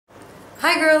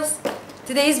Hi girls!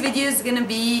 Today's video is gonna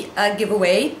be a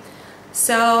giveaway.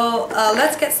 So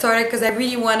let's get started because I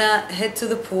really wanna head to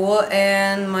the pool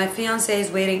and my fiance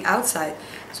is waiting outside.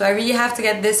 So I really have to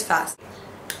get this fast.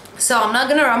 So I'm not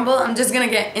gonna rumble, I'm just gonna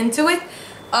get into it.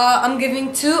 I'm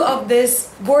giving two of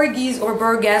this BORGHESE or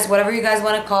BORGHESE, whatever you guys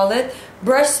wanna call it,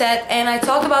 brush set, and I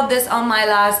talked about this on my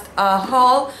last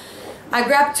haul. I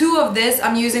grabbed two of this,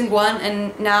 I'm using one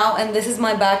and this is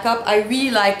my backup. I really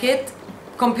like it.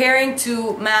 Comparing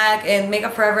to MAC and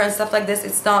Makeup Forever and stuff like this,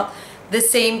 it's not the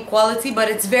same quality, but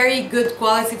it's very good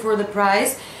quality for the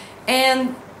price.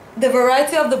 And the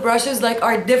variety of the brushes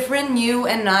are different, new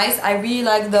and nice. I really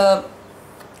like the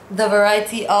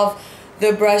variety of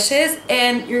the brushes,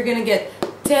 and you're gonna get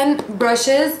 10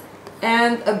 brushes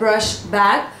and a brush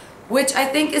bag, which I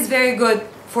think is very good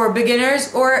for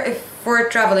beginners or for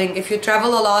traveling. If you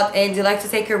travel a lot and you like to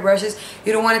take your brushes,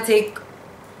 you don't want to take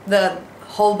the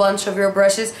whole bunch of your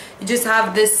brushes, you just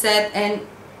have this set and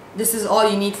this is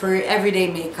all you need for your everyday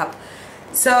makeup.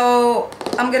 So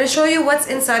I'm gonna show you what's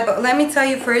inside, but let me tell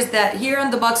you first that here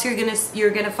on the box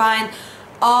you're gonna find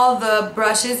all the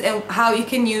brushes and how you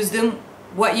can use them,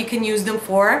 what you can use them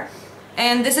for,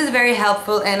 and this is very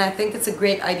helpful and I think it's a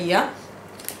great idea.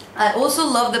 I also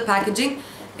love the packaging,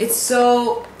 it's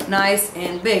so nice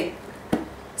and big.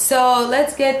 So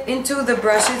let's get into the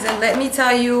brushes and let me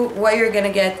tell you what you're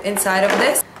gonna get inside of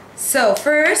this. So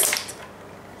first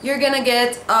you're gonna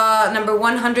get number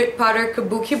 100 powder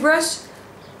kabuki brush,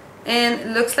 and it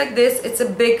looks like this. It's a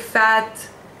big fat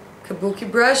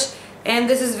kabuki brush, and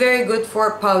this is very good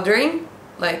for powdering.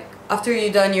 Like after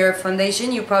you've done your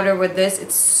foundation, you powder with this.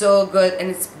 It's so good and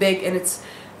it's big and it's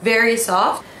very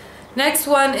soft. Next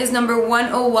one is number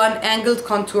 101 angled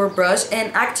contour brush, and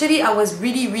actually I was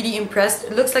really impressed.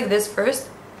 It looks like this first,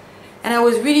 and I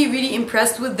was really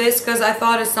impressed with this because I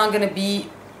thought it's not gonna be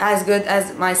as good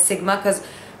as my Sigma, because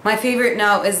my favorite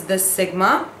now is the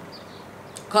Sigma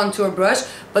contour brush,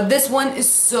 but this one is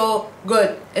so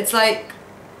good. It's like,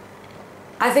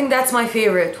 I think that's my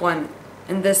favorite one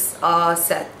in this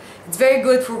set. It's very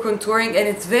good for contouring and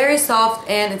it's very soft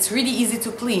and it's really easy to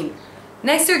clean.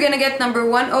 Next you're gonna get number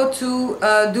 102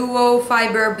 Duo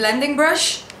Fiber Blending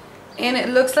Brush, and it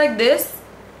looks like this.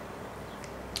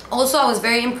 Also I was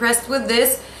very impressed with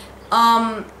this.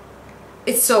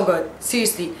 It's so good,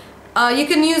 seriously. You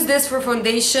can use this for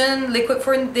foundation, liquid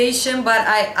foundation, but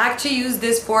I actually use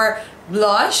this for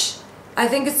blush. I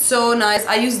think it's so nice.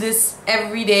 I use this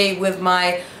every day with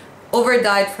my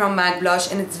Overdyed from MAC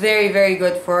blush, and it's very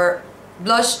good for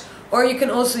blush, or you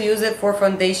can also use it for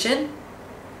foundation.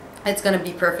 It's gonna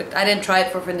be perfect. I didn't try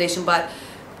it for foundation, but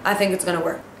I think it's gonna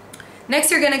work. Next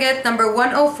you're gonna get number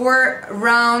 104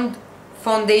 round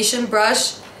foundation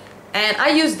brush, and I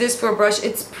use this for brush.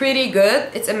 It's pretty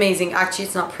good. It's amazing. Actually,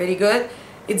 it's not pretty good.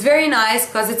 It's very nice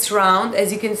because it's round,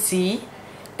 as you can see,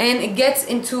 and it gets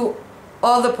into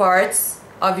all the parts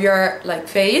of your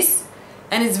face,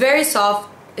 and it's very soft.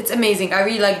 It's amazing. I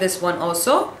really like this one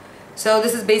also. So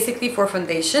this is basically for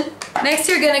foundation. Next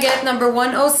you're gonna get number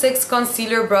 106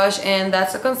 concealer brush, and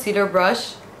that's a concealer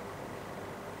brush.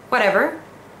 Whatever,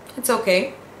 it's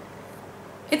okay.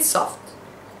 It's soft.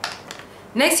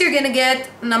 Next you're gonna get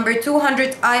number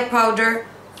 200 eye powder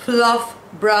fluff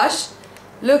brush.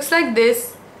 Looks like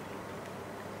this.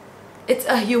 It's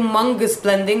a humongous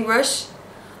blending brush.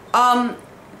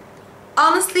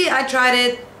 Honestly, I tried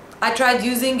it. I tried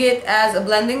using it as a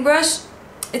blending brush.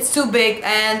 It's too big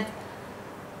and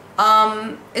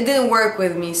it didn't work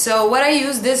with me. So what I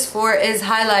use this for is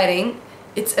highlighting.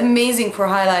 It's amazing for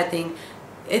highlighting.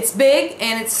 It's big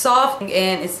and it's soft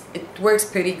and it works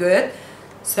pretty good.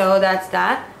 So that's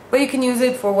that. But you can use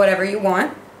it for whatever you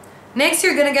want. Next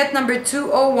you're gonna get number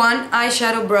 201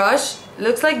 eyeshadow brush.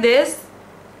 Looks like this.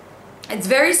 It's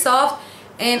very soft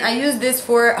and I use this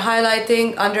for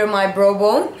highlighting under my brow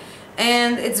bone.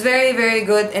 And it's very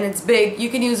good and it's big. You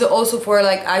can use it also for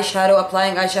eyeshadow,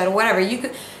 applying eyeshadow, whatever.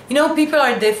 You know, people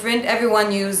are different.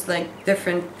 Everyone uses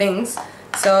different things,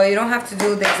 so you don't have to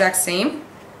do the exact same.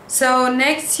 So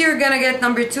next you're gonna get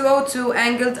number 202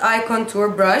 angled eye contour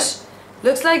brush.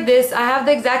 Looks like this. I have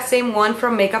the exact same one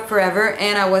from Makeup Forever,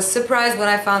 and I was surprised when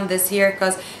I found this here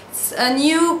because it's a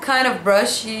new kind of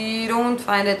brush. You don't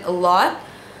find it a lot.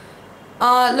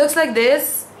 Looks like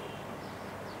this.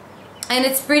 And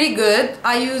it's pretty good.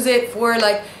 I use it for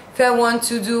if I want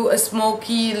to do a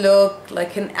smoky look,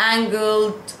 like an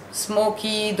angled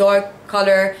smoky dark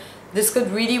color, this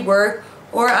could really work.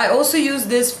 Or I also use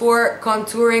this for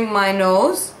contouring my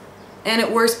nose, and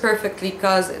it works perfectly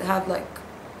because it have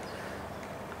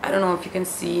I don't know if you can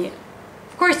see.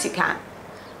 Of course you can.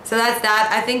 So that's that.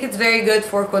 I think it's very good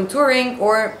for contouring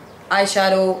or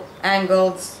eyeshadow,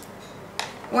 angles,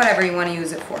 whatever you want to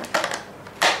use it for.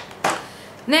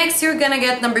 Next, you're gonna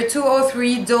get number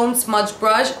 203 Dome Smudge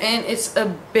Brush, and it's a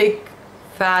big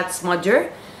fat smudger.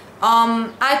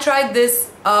 I tried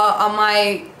this on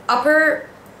my upper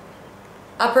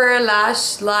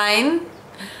lash line,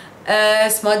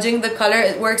 smudging the color.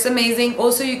 It works amazing.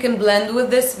 Also, you can blend with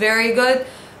this very good,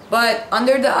 but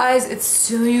under the eyes it's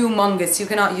humongous. You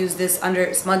cannot use this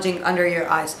under smudging under your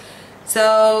eyes.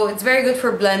 So it's very good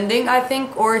for blending, I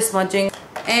think, or smudging.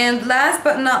 And last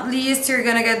but not least, you're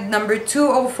gonna get number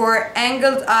 204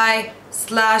 Angled Eye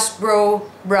 / Brow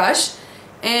Brush.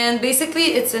 And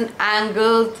basically it's an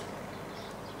angled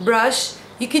brush.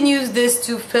 You can use this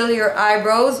to fill your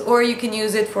eyebrows, or you can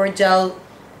use it for gel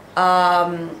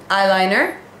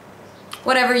eyeliner,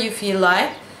 whatever you feel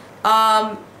like.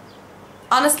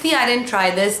 Honestly, I didn't try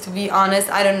this, to be honest.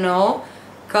 I don't know,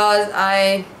 cause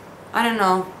I don't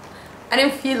know, I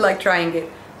didn't feel like trying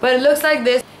it, but it looks like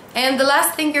this. And the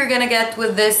last thing you're gonna get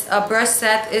with this brush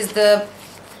set is the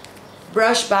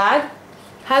brush bag.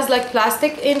 Has like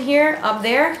plastic in here, up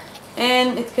there,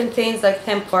 and it contains like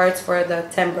 10 parts for the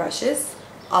 10 brushes,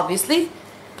 obviously.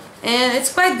 And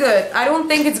it's quite good. I don't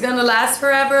think it's gonna last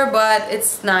forever, but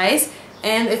it's nice,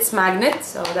 and it's magnet,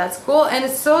 so that's cool. And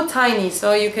it's so tiny,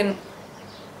 so you can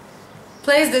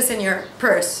place this in your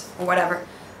purse or whatever.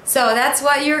 So that's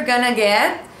what you're gonna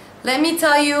get. Let me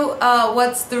tell you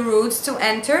what's the rules to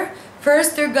enter.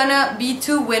 First, there are gonna be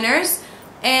 2 winners,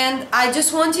 and I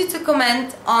just want you to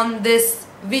comment on this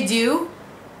video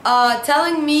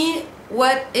telling me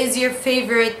what is your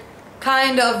favorite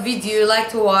kind of video you like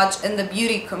to watch in the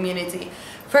beauty community.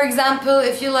 For example,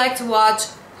 if you like to watch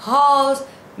hauls,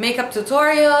 makeup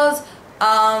tutorials,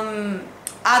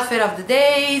 outfit of the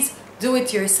days, do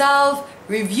it yourself,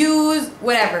 reviews,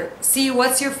 whatever. See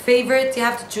what's your favorite. You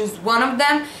have to choose one of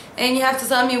them, and you have to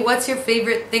tell me what's your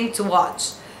favorite thing to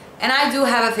watch. And I do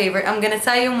have a favorite. I'm gonna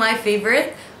tell you my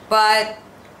favorite, but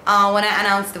when I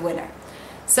announce the winner.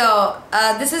 So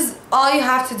this is all you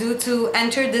have to do to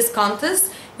enter this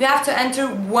contest. You have to enter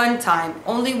one time,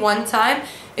 only one time.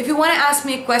 If you want to ask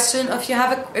me a question, if you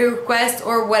have a request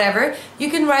or whatever, you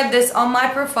can write this on my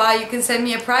profile. You can send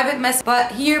me a private message,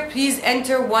 but here please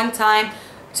enter one time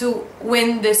to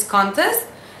win this contest.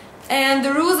 And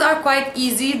the rules are quite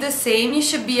easy, the same. You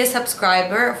should be a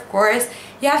subscriber, of course.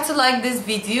 You have to like this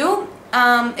video.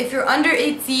 If you're under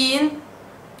 18,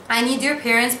 I need your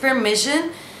parents'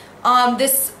 permission.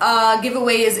 This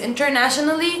giveaway is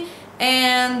internationally,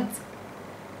 and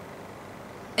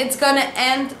it's gonna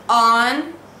end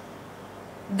on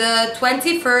the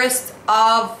 21st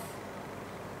of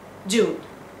June.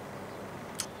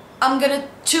 I'm gonna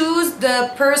choose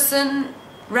the person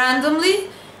randomly,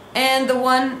 and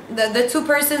the 2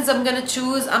 persons I'm gonna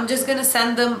choose, I'm just gonna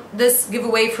send them this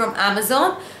giveaway from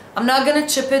Amazon. I'm not gonna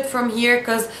ship it from here,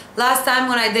 because last time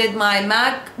when I did my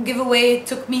MAC giveaway, it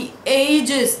took me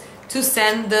ages to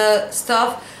send the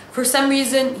stuff. For some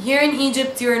reason here in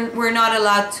Egypt we're not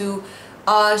allowed to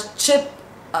ship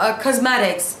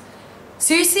cosmetics.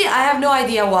 Seriously, I have no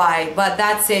idea why, but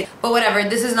that's it. But whatever,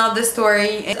 this is not the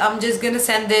story. I'm just gonna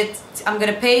send it. I'm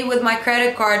gonna pay with my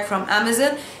credit card from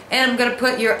Amazon, and I'm gonna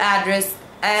put your address,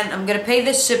 and I'm gonna pay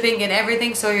the shipping and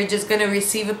everything, so you're just gonna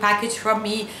receive a package from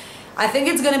me. I think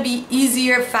it's gonna be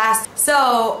easier, fast.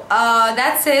 So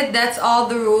that's it. That's all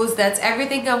the rules. That's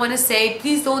everything I want to say.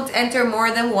 Please don't enter more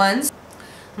than once.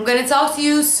 I'm gonna talk to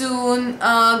you soon.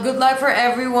 Good luck for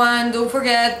everyone. Don't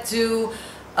forget to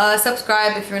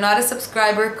subscribe. If you're not a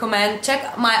subscriber, comment,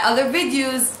 check my other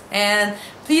videos, and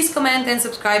please comment and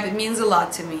subscribe. It means a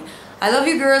lot to me. I love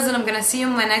you girls, and I'm gonna see you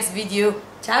in my next video.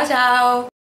 Ciao ciao.